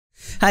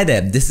Hi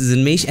there, this is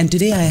Unmesh and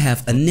today I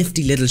have a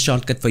nifty little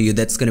shortcut for you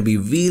that's going to be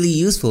really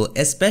useful,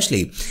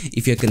 especially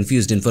if you're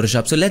confused in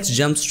Photoshop. So let's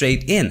jump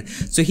straight in.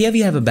 So here we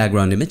have a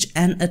background image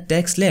and a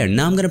text layer.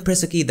 Now I'm going to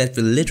press a key that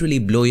will literally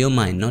blow your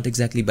mind. Not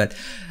exactly, but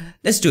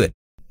let's do it.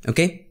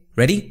 Okay,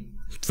 ready?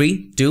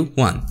 3, 2,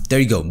 1. There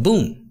you go.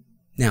 Boom.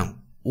 Now,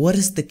 what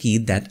is the key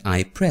that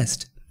I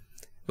pressed?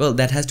 Well,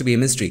 that has to be a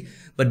mystery.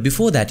 But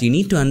before that, you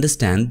need to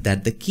understand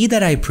that the key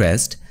that I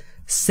pressed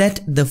set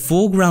the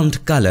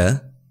foreground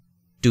color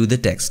to the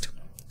text.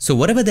 So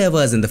whatever there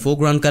was in the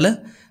foreground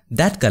color,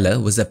 that color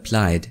was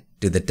applied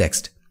to the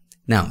text.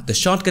 Now the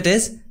shortcut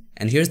is,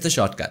 and here's the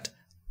shortcut,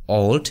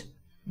 Alt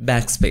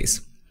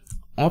backspace,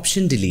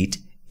 Option delete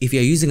if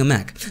you're using a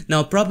Mac.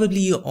 Now probably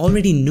you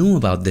already knew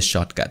about this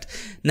shortcut.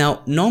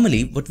 Now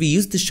normally what we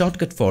use this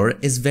shortcut for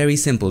is very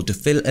simple, to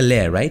fill a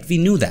layer, right? We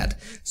knew that.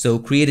 So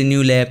create a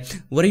new layer.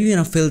 What are you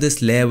gonna fill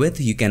this layer with?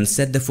 You can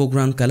set the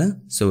foreground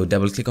color. So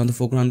double click on the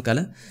foreground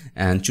color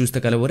and choose the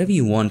color whatever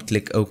you want,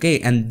 click OK.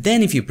 And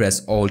then if you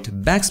press Alt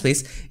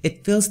backspace,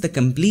 it fills the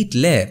complete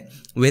layer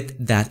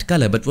with that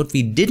color. But what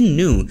we didn't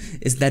know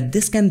is that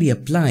this can be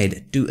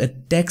applied to a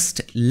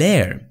text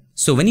layer.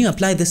 So when you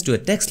apply this to a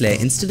text layer,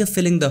 instead of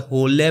filling the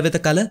whole layer with a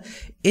color,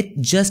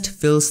 it just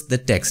fills the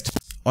text.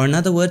 Or in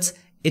other words,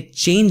 it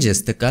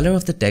changes the color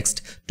of the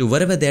text to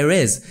whatever there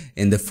is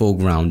in the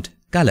foreground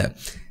color.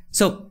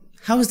 So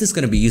how is this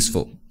going to be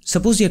useful?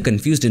 Suppose you're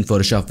confused in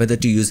Photoshop whether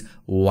to use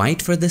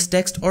white for this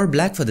text or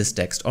black for this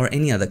text or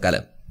any other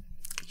color.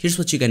 Here's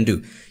what you can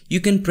do.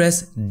 You can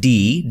press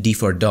D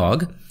for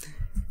dog.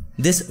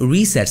 This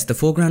resets the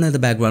foreground and the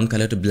background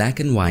color to black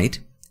and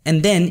white.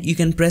 And then you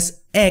can press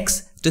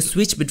X to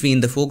switch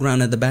between the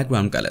foreground and the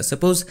background color.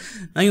 Suppose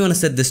now you want to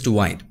set this to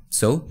white.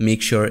 So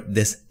make sure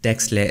this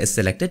text layer is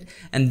selected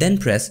and then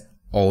press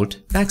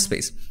Alt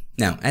backspace.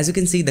 Now as you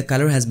can see, the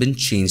color has been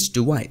changed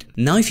to white.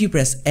 Now if you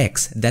press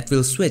X, that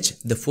will switch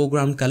the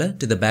foreground color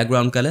to the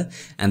background color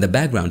and the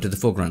background to the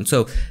foreground.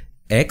 So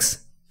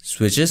X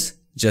switches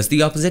just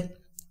the opposite,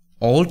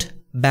 Alt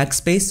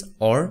backspace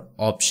or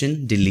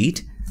Option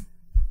delete.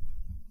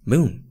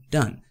 Boom,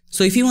 done.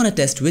 So if you want to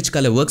test which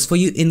color works for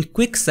you in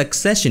quick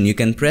succession, you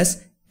can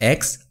press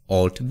X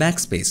Alt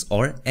backspace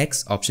or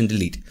X Option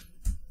delete.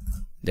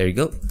 There you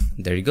go,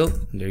 there you go,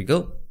 there you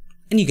go.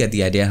 And you get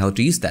the idea how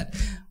to use that.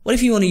 What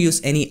if you want to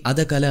use any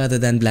other color other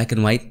than black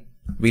and white?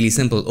 Really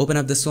simple, open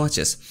up the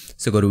swatches.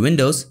 So go to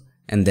Windows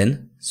and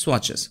then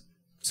swatches.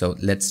 So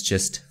let's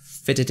just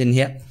fit it in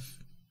here.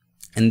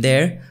 And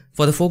there,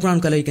 for the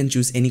foreground color, you can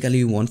choose any color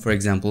you want. For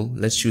example,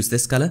 let's choose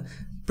this color.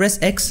 Press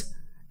X,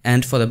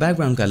 and for the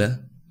background color,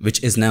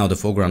 which is now the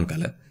foreground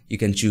color, you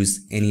can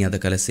choose any other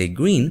color, say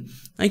green.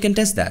 Now you can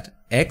test that.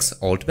 X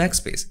Alt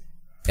backspace,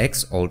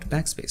 X Alt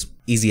backspace.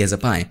 Easy as a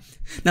pie.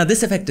 Now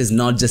this effect is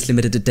not just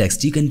limited to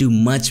text. You can do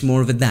much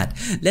more with that.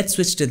 Let's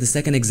switch to the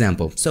second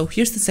example. So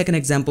here's the second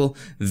example.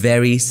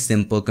 Very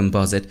simple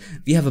composite.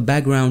 We have a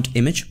background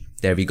image.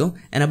 There we go.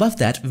 And above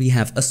that, we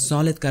have a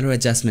solid color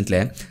adjustment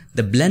layer,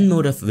 the blend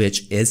mode of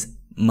which is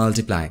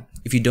multiply.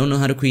 If you don't know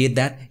how to create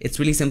that, it's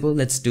really simple.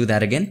 Let's do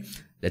that again.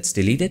 Let's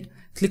delete it.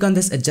 Click on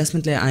this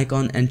adjustment layer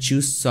icon and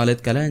choose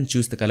solid color and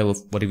choose the color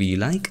of whatever you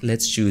like.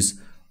 Let's choose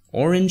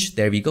orange.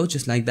 There we go,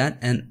 just like that,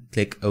 and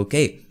click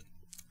OK.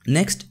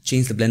 Next,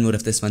 change the blend mode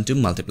of this one to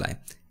multiply.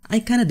 I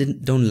kind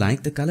of don't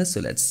like the color, so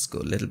let's go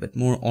a little bit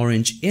more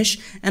orange-ish.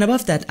 And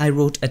above that, I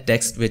wrote a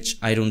text which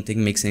I don't think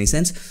makes any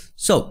sense.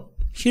 So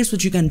here's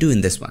what you can do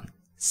in this one.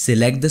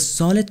 Select the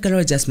solid color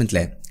adjustment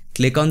layer.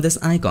 Click on this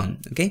icon,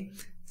 okay?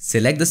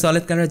 Select the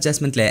solid color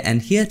adjustment layer,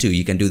 and here too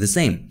you can do the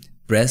same.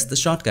 Press the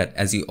shortcut,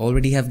 as you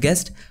already have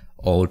guessed,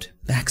 Alt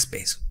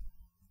backspace.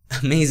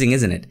 Amazing,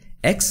 isn't it?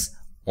 X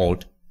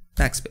Alt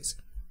backspace,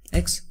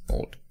 X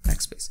Alt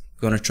backspace.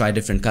 If you want to try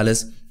different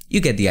colors, you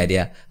get the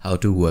idea how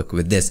to work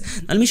with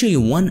this. Now let me show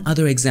you one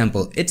other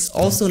example. It's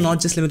also not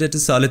just limited to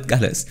solid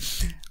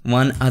colors.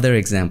 One other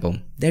example.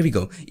 There we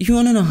go. If you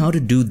want to know how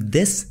to do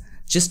this,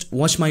 just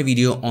watch my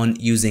video on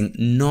using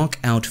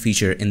knockout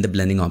feature in the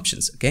blending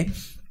options, okay?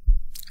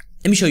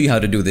 Let me show you how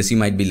to do this. You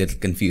might be a little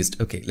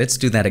confused. Okay, let's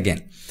do that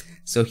again.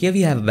 So here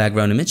we have a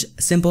background image.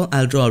 Simple,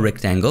 I'll draw a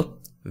rectangle.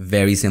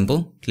 Very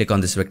simple. Click on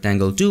this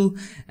rectangle too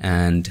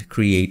and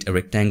create a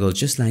rectangle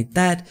just like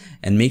that,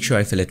 and make sure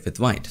I fill it with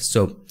white.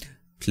 So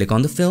click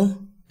on the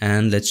fill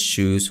and let's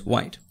choose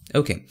white.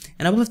 Okay,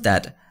 and above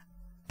that,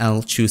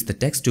 I'll choose the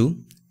text tool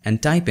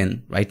and type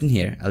in right in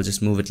here. I'll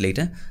just move it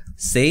later.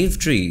 Save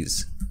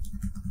trees.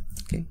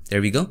 Okay,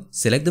 there we go.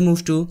 Select the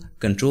move tool,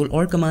 Control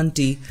or Command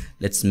T.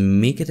 Let's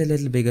make it a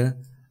little bigger.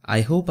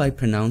 I hope I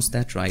pronounced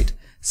that right.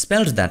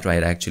 Spelled that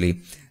right actually.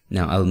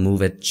 Now I'll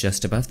move it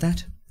just above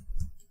that.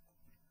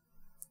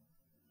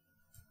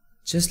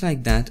 Just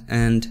like that,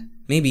 and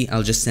maybe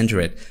I'll just center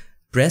it.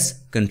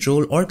 Press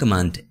Control or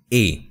Command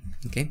A,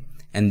 okay?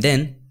 And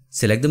then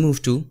select the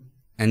move tool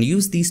and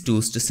use these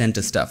tools to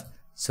center stuff.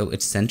 So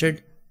it's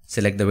centered.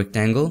 Select the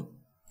rectangle,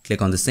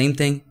 click on the same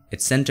thing,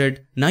 it's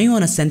centered. Now you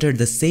want to center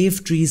the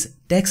Save Trees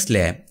text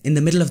layer in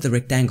the middle of the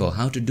rectangle.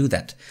 How to do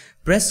that?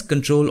 press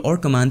Ctrl or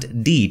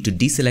Command D to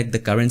deselect the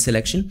current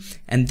selection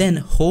and then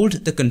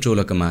hold the Ctrl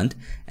or Command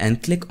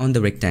and click on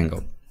the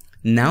rectangle.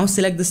 Now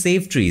select the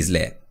Save Trees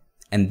layer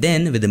and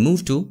then with the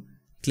Move tool,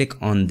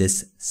 click on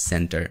this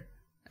Center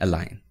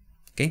Align.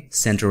 Okay,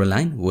 Center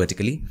Align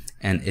vertically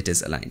and it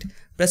is aligned.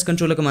 Press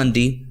Ctrl or Command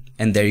D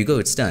and there you go,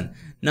 it's done.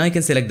 Now you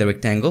can select the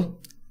rectangle,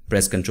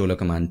 press Ctrl or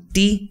Command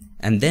T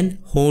and then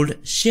hold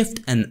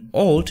Shift and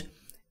Alt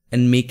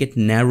and make it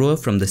narrower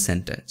from the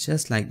center,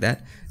 just like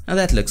that. Now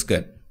that looks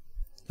good.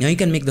 Now you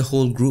can make the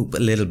whole group a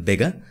little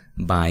bigger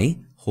by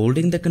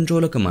holding the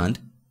Ctrl or Command,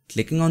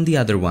 clicking on the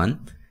other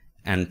one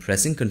and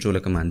pressing Ctrl or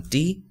Command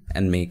T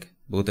and make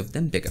both of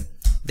them bigger.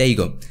 There you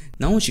go.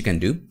 Now what you can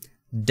do,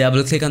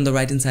 double click on the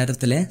right hand side of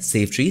the layer,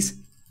 Save Trees,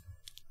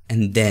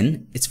 and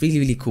then it's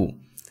really cool.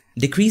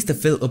 Decrease the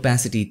fill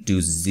opacity to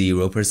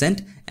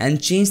 0%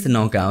 and change the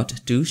knockout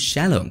to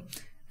shallow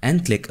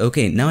and click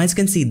OK. Now as you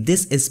can see,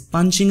 this is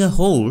punching a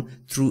hole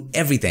through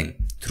everything,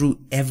 through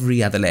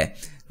every other layer.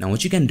 Now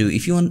what you can do,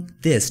 if you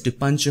want this to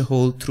punch a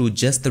hole through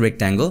just the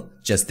rectangle,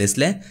 just this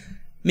layer,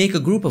 make a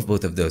group of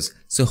both of those.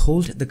 So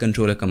hold the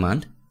Ctrl or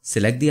Command,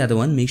 select the other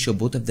one, make sure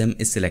both of them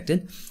is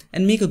selected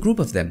and make a group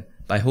of them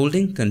by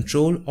holding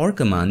Ctrl or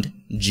Command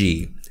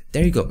G.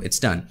 There you go, it's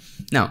done.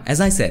 Now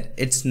as I said,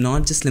 it's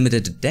not just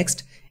limited to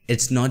text,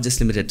 it's not just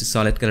limited to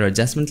solid color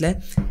adjustment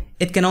layer.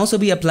 It can also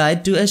be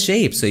applied to a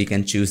shape. So you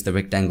can choose the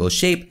rectangle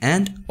shape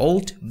and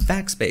Alt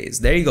backspace.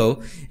 There you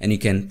go. And you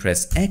can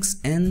press X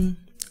and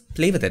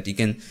play with it. You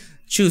can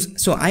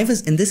choose. So I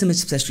was in this image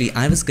especially,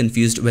 I was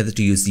confused whether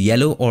to use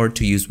yellow or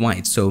to use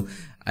white. So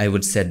I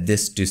would set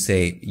this to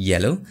say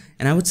yellow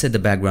and I would set the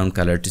background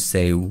color to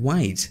say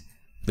white,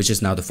 which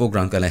is now the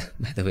foreground color,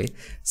 by the way.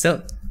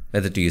 So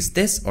whether to use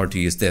this or to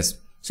use this.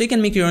 So you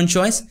can make your own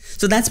choice.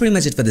 So that's pretty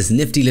much it for this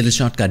nifty little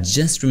shortcut.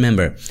 Just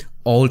remember,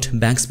 Alt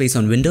backspace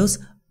on Windows,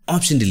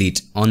 Option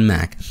Delete on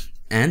Mac.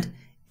 And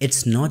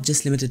it's not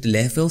just limited to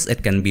layer fills,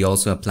 it can be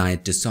also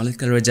applied to solid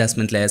color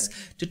adjustment layers,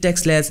 to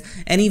text layers,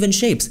 and even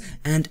shapes.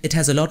 And it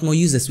has a lot more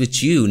uses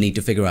which you need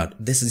to figure out.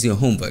 This is your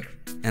homework.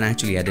 And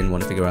actually I didn't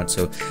want to figure out,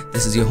 so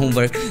this is your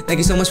homework. Thank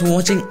you so much for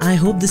watching. I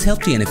hope this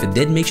helped you, and if it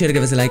did, make sure to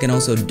give us a like and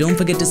also don't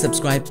forget to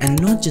subscribe,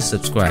 and not just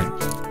subscribe.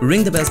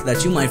 Ring the bell so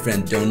that you, my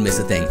friend, don't miss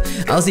a thing.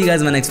 I'll see you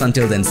guys in my next one.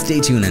 Till then,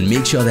 stay tuned and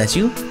make sure that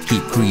you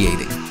keep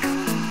creating.